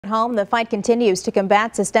home, the fight continues to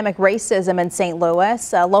combat systemic racism in St.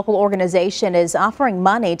 Louis. A local organization is offering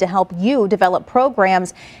money to help you develop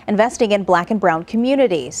programs investing in Black and brown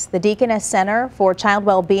communities. The Deaconess Center for Child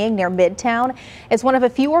Well-Being near Midtown is one of a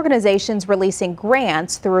few organizations releasing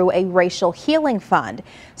grants through a racial healing fund.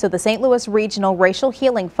 So the St. Louis Regional Racial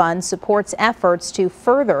Healing Fund supports efforts to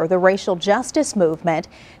further the racial justice movement.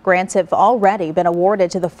 Grants have already been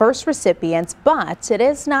awarded to the first recipients, but it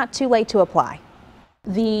is not too late to apply.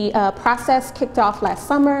 The process kicked off last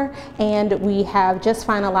summer, and we have just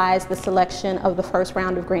finalized the selection of the first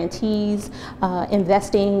round of grantees,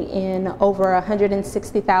 investing in over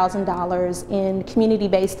 $160,000 in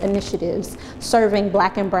community-based initiatives serving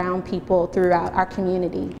Black and brown people throughout our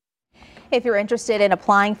community. If you're interested in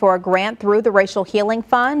applying for a grant through the Racial Healing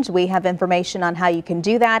Fund, we have information on how you can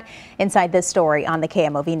do that inside this story on the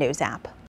KMOV News app.